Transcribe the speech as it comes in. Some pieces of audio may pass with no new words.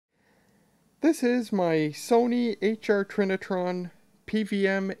This is my Sony Trinitron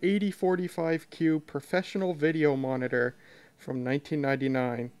PVM-5041Q professional video monitor from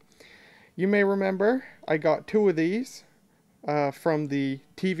 1999. You may remember I got two of these from the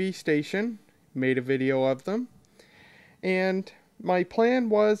TV station, made a video of them, and my plan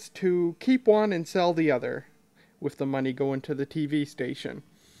was to keep one and sell the other, with the money going to the TV station.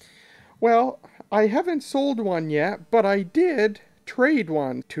 Well, I haven't sold one yet, but I did trade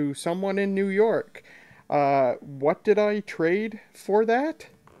one to someone in New York. What did I trade for that?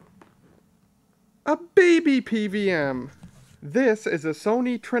 A baby PVM. This is a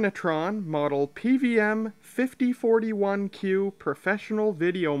Sony Trinitron model PVM-5041Q professional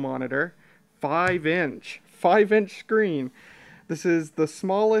video monitor, 5-inch screen. This is the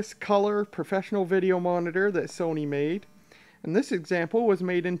smallest color professional video monitor that Sony made, and this example was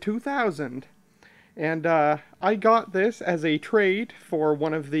made in 2000. And I got this as a trade for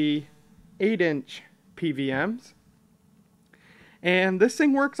one of the 8-inch PVMs. And this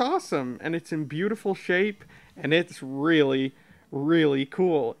thing works awesome, and it's in beautiful shape, and it's really, really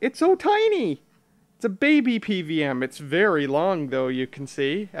cool. It's so tiny! It's a baby PVM. It's very long, though, you can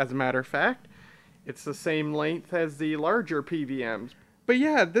see, as a matter of fact. It's the same length as the larger PVMs. But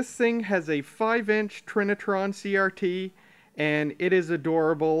yeah, this thing has a 5-inch Trinitron CRT, and it is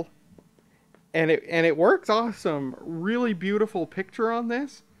adorable. And it works awesome. Really beautiful picture on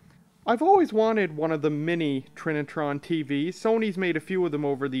this. I've always wanted one of the mini Trinitron TVs. Sony's made a few of them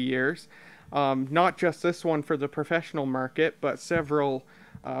over the years. Not just this one for the professional market, but several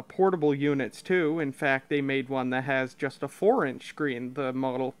portable units too. In fact, they made one that has just a 4-inch screen, the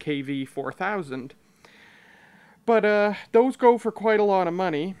model KV4000. But those go for quite a lot of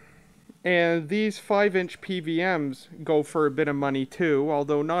money. And these 5-inch PVMs go for a bit of money too,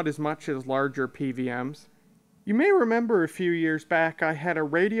 although not as much as larger PVMs. You may remember a few years back I had a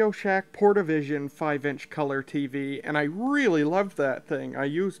Radio Shack Portavision 5-inch color TV, and I really loved that thing. I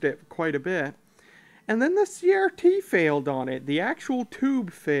used it quite a bit. And then the CRT failed on it. The actual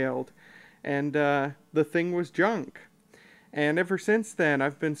tube failed, and the thing was junk. And ever since then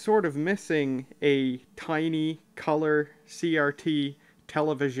I've been sort of missing a tiny color CRT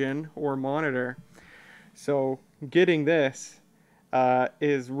television or monitor. So getting this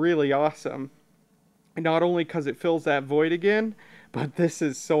is really awesome. Not only because it fills that void again, but this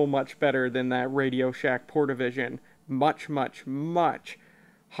is so much better than that Radio Shack Portavision. Much, much, much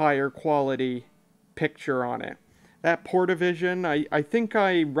higher quality picture on it. That Portavision, I think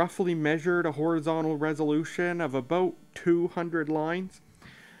I roughly measured a horizontal resolution of about 200 lines.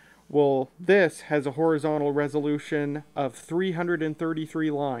 Well, this has a horizontal resolution of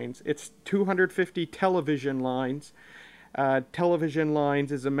 333 lines. It's 250 television lines. Television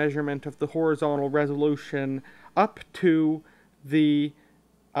lines is a measurement of the horizontal resolution up to the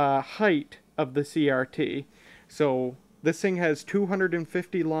height of the CRT. So this thing has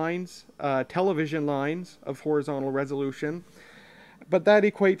 250 lines, television lines of horizontal resolution, but that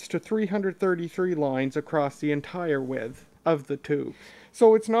equates to 333 lines across the entire width of the tube.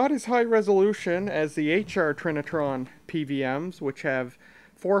 So it's not as high resolution as the HR Trinitron PVMs, which have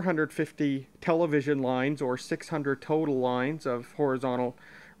 450 television lines or 600 total lines of horizontal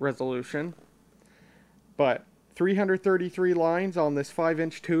resolution. But 333 lines on this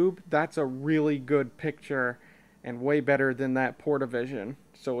 5-inch tube, that's a really good picture and way better than that Portavision.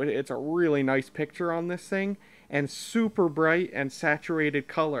 So it's a really nice picture on this thing, and super bright and saturated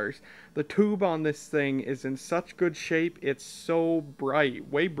colors. The tube on this thing is in such good shape, it's so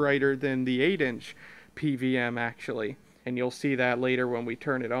bright, way brighter than the 8-inch PVM actually. And you'll see that later when we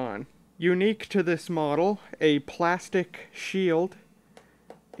turn it on. Unique to this model, a plastic shield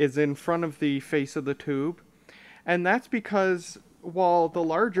is in front of the face of the tube. And that's because while the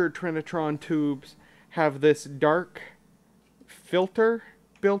larger Trinitron tubes have this dark filter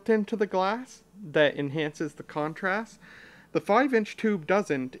built into the glass that enhances the contrast, the 5-inch tube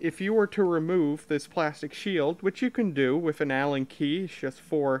doesn't. If you were to remove this plastic shield, which you can do with an Allen key, it's just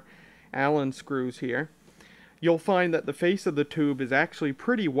 4 Allen screws here, you'll find that the face of the tube is actually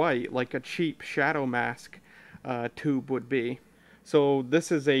pretty white, like a cheap shadow mask tube would be. So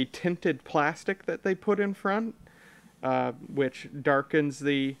this is a tinted plastic that they put in front, which darkens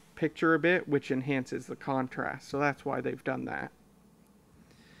the picture a bit, which enhances the contrast. So that's why they've done that.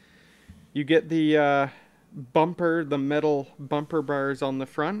 You get the bumper, the metal bumper bars on the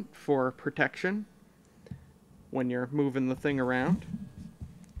front for protection when you're moving the thing around.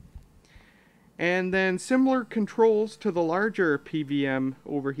 And then similar controls to the larger PVM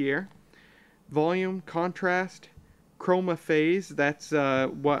over here. Volume, contrast, chroma phase, that's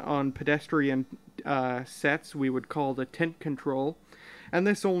what on pedestrian sets we would call the tint control. and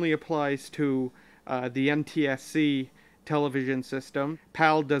this only applies to the NTSC television system.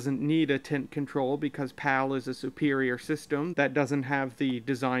 PAL doesn't need a tint control because PAL is a superior system that doesn't have the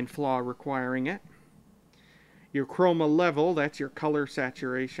design flaw requiring it. Your chroma level, that's your color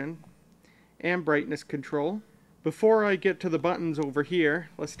saturation, and brightness control. Before I get to the buttons over here,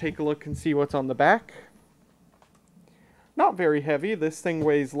 let's take a look and see what's on the back. Not very heavy. This thing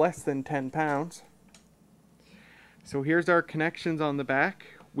weighs less than 10 pounds. So here's our connections on the back.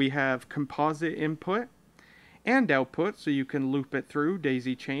 We have composite input and output, so you can loop it through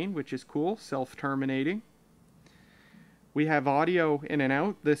daisy chain, which is cool, self-terminating. We have audio in and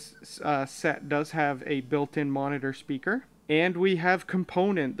out. This set does have a built-in monitor speaker. And we have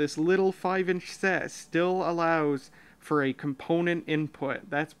component. This little 5-inch set still allows for a component input.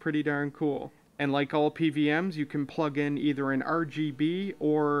 That's pretty darn cool. And like all PVMs, you can plug in either an RGB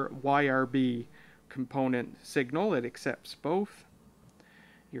or YRB component signal. It accepts both.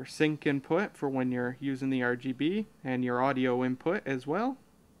 Your sync input for when you're using the RGB, and your audio input as well.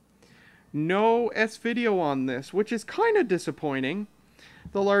 No S-video on this, which is kind of disappointing.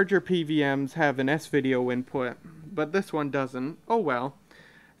 The larger PVMs have an S-video input, but this one doesn't. Oh well.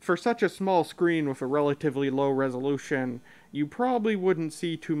 For such a small screen with a relatively low resolution, you probably wouldn't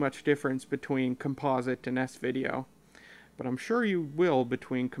see too much difference between composite and S-video. But I'm sure you will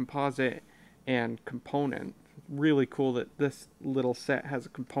between composite and component. Really cool that this little set has a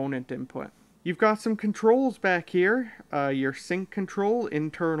component input. You've got some controls back here. Your sync control,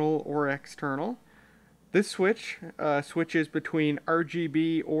 internal or external. This switch switches between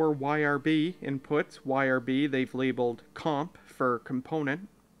RGB or YRB inputs. YRB they've labeled comp for component.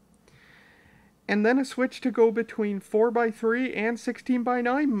 And then a switch to go between 4:3 and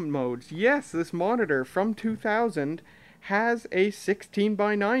 16:9 modes. Yes, this monitor from 2000 has a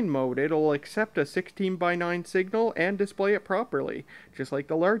 16:9 mode. It'll accept a 16:9 signal and display it properly, just like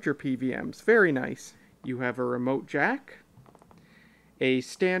the larger PVMs. Very nice. You have a remote jack, a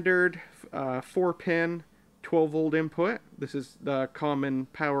standard 4-pin 12-volt input. This is the common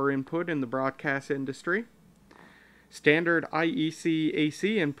power input in the broadcast industry. Standard IEC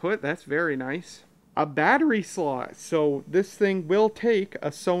AC input. That's very nice. A battery slot. So this thing will take a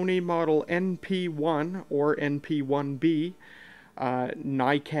Sony model NP1 or NP1B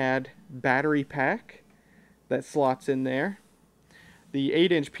NiCad battery pack that slots in there. The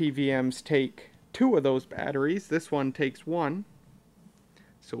 8-inch PVMs take 2 of those batteries. This one takes 1.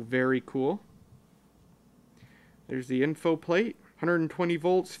 So very cool. There's the info plate. 120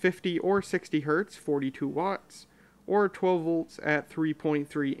 volts, 50 or 60 hertz, 42 watts. Or 12 volts at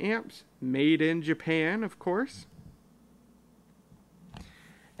 3.3 amps. Made in Japan, of course.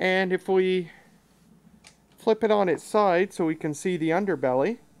 And if we flip it on its side so we can see the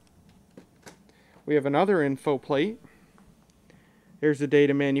underbelly, we have another info plate. There's the date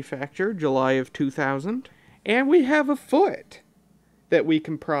of manufacture, July of 2000. And we have a foot that we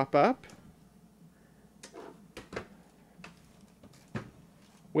can prop up,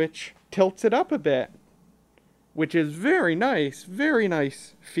 which tilts it up a bit, which is very nice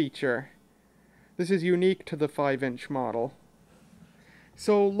feature. This is unique to the 5-inch model.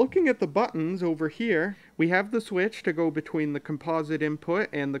 So looking at the buttons over here, we have the switch to go between the composite input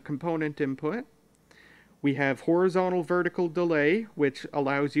and the component input. We have horizontal vertical delay, which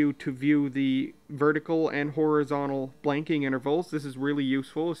allows you to view the vertical and horizontal blanking intervals. This is really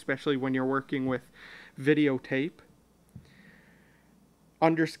useful, especially when you're working with videotape.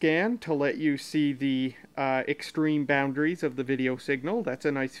 Underscan to let you see the extreme boundaries of the video signal. That's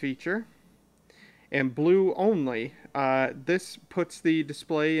a nice feature. And blue only. This puts the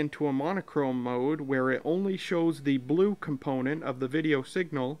display into a monochrome mode where it only shows the blue component of the video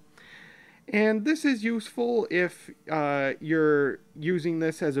signal. And this is useful if you're using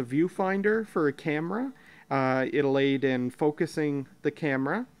this as a viewfinder for a camera. It'll aid in focusing the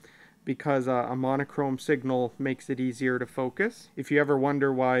camera, because a monochrome signal makes it easier to focus. If you ever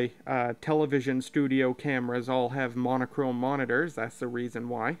wonder why television studio cameras all have monochrome monitors, that's the reason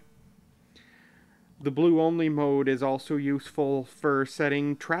why. The blue only mode is also useful for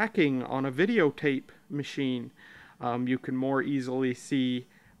setting tracking on a videotape machine. You can more easily see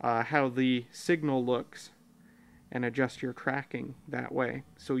how the signal looks and adjust your tracking that way.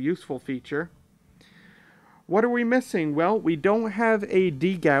 So useful feature. What are we missing? Well, we don't have a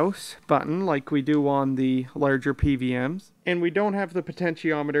degauss button like we do on the larger PVMs, and we don't have the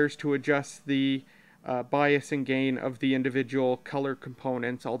potentiometers to adjust the bias and gain of the individual color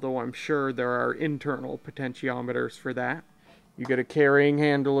components, although I'm sure there are internal potentiometers for that. You get a carrying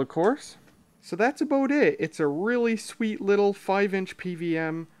handle, of course. So that's about it. It's a really sweet little 5-inch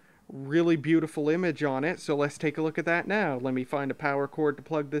PVM, really beautiful image on it. So let's take a look at that now. Let me find a power cord to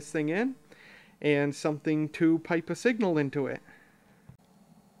plug this thing in and something to pipe a signal into it.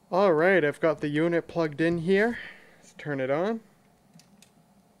 Alright, I've got the unit plugged in here. Let's turn it on.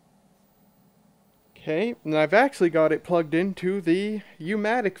 Okay, and I've actually got it plugged into the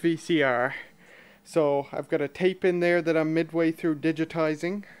U-matic VCR. So I've got a tape in there that I'm midway through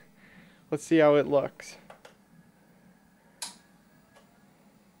digitizing. Let's see how it looks.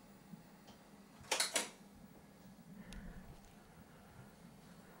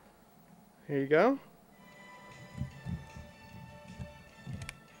 Here you go.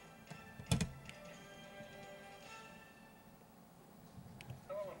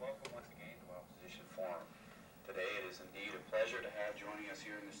 Pleasure to have joining us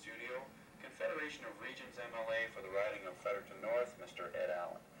here in the studio, Confederation of Regions MLA for the riding of Fredericton North, Mr. Ed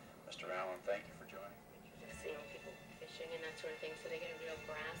Allen. Mr. Allen, thank you for joining. Just seeing people fishing and that sort of thing, so they get a real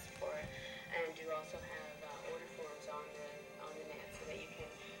grasp for it. And you also have order forms on the net, so that you can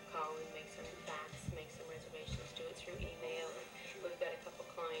call and make some fax, make some reservations, do it through email. We've got a couple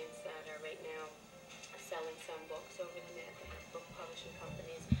clients that are right now selling some books over the net. They have book publishing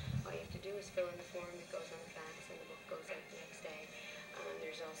companies. All you have to do is fill in the form, it goes on the fax, and the book goes out the next day.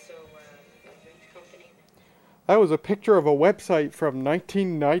 There's also a booth company. That was a picture of a website from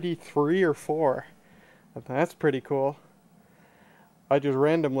 1993 or 4. That's pretty cool. I just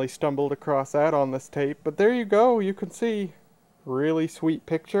randomly stumbled across that on this tape, but there you go. You can see, really sweet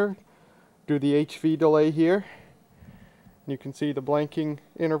picture. Do the HV delay here. You can see the blanking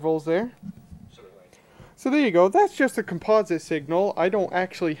intervals there. So there you go. That's just a composite signal. I don't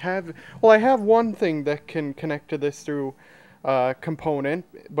actually have, well, I have one thing that can connect to this through component,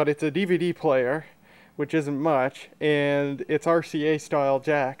 but it's a DVD player, which isn't much, and it's RCA style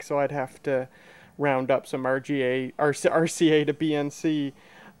jack, so I'd have to round up some RCA to BNC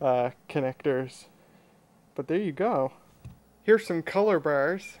connectors. But there you go. Here's some color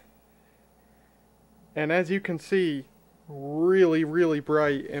bars, and as you can see, really, really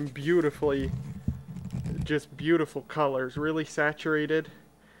bright and beautifully, just beautiful colors, really saturated.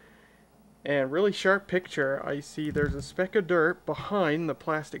 And really sharp picture. I see there's a speck of dirt behind the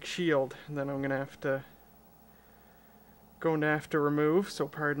plastic shield that I'm gonna have to remove, so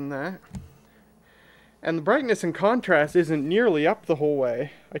pardon that. And the brightness and contrast isn't nearly up the whole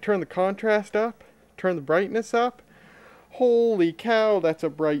way. I turn the contrast up, turn the brightness up. Holy cow, that's a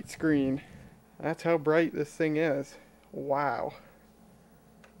bright screen. That's how bright this thing is. Wow.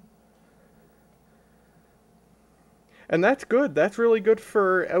 And that's good. That's really good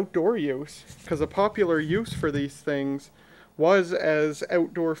for outdoor use, because a popular use for these things was as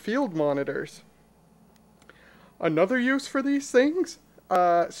outdoor field monitors. Another use for these things,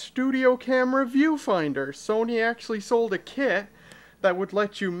 studio camera viewfinders. Sony actually sold a kit that would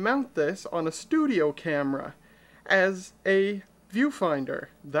let you mount this on a studio camera as a viewfinder.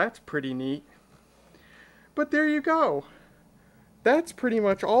 That's pretty neat. But there you go. That's pretty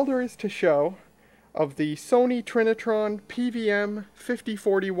much all there is to show of the Sony Trinitron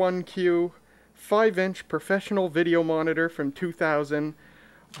PVM-5041Q 5-inch professional video monitor from 2000.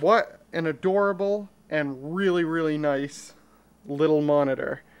 What an adorable and really, really nice little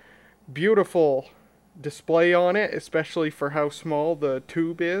monitor. Beautiful display on it, especially for how small the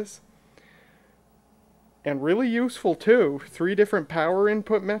tube is. And really useful too. 3 different power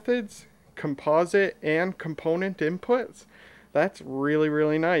input methods, composite and component inputs. That's really,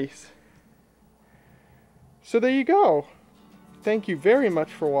 really nice. So there you go. Thank you very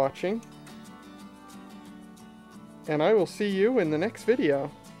much for watching. And I will see you in the next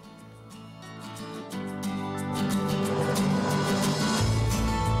video.